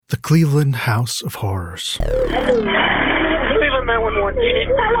Cleveland House of Horrors. Cleveland 911.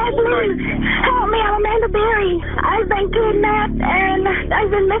 Hello, please. Help me. I'm Amanda Berry. I've been kidnapped and I've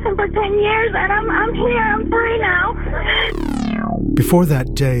been missing for 10 years and I'm here. I'm free now. Before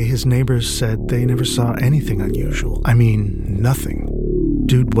that day, his neighbors said they never saw anything unusual. I mean, nothing.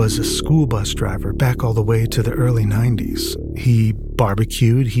 Dude was a school bus driver back all the way to the early 90s. He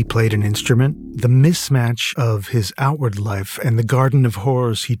barbecued, he played an instrument. The mismatch of his outward life and the garden of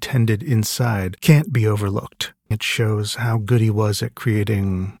horrors he tended inside can't be overlooked. It shows how good he was at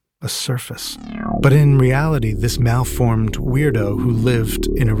creating a surface. But in reality, this malformed weirdo who lived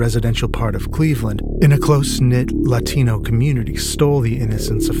in a residential part of Cleveland, in a close-knit Latino community, stole the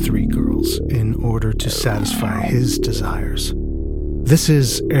innocence of 3 girls in order to satisfy his desires. This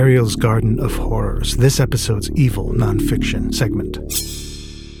is Ariel's Garden of Horrors, this episode's evil nonfiction segment.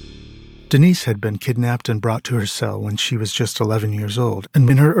 Denise had been kidnapped and brought to her cell when she was just 11 years old, and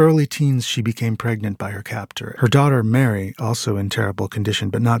in her early teens she became pregnant by her captor. Her daughter Mary, also in terrible condition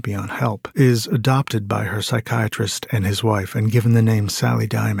but not beyond help, is adopted by her psychiatrist and his wife and given the name Sally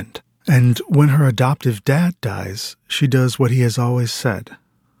Diamond. And when her adoptive dad dies, she does what he has always said.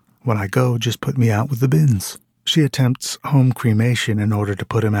 "When I go, just put me out with the bins." She attempts home cremation in order to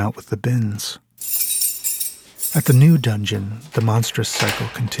put him out with the bins. At the new dungeon, the monstrous cycle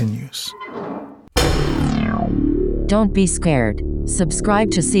continues. Don't be scared.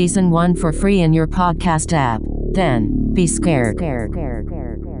 Subscribe to Season 1 for free in your podcast app. Then, be scared.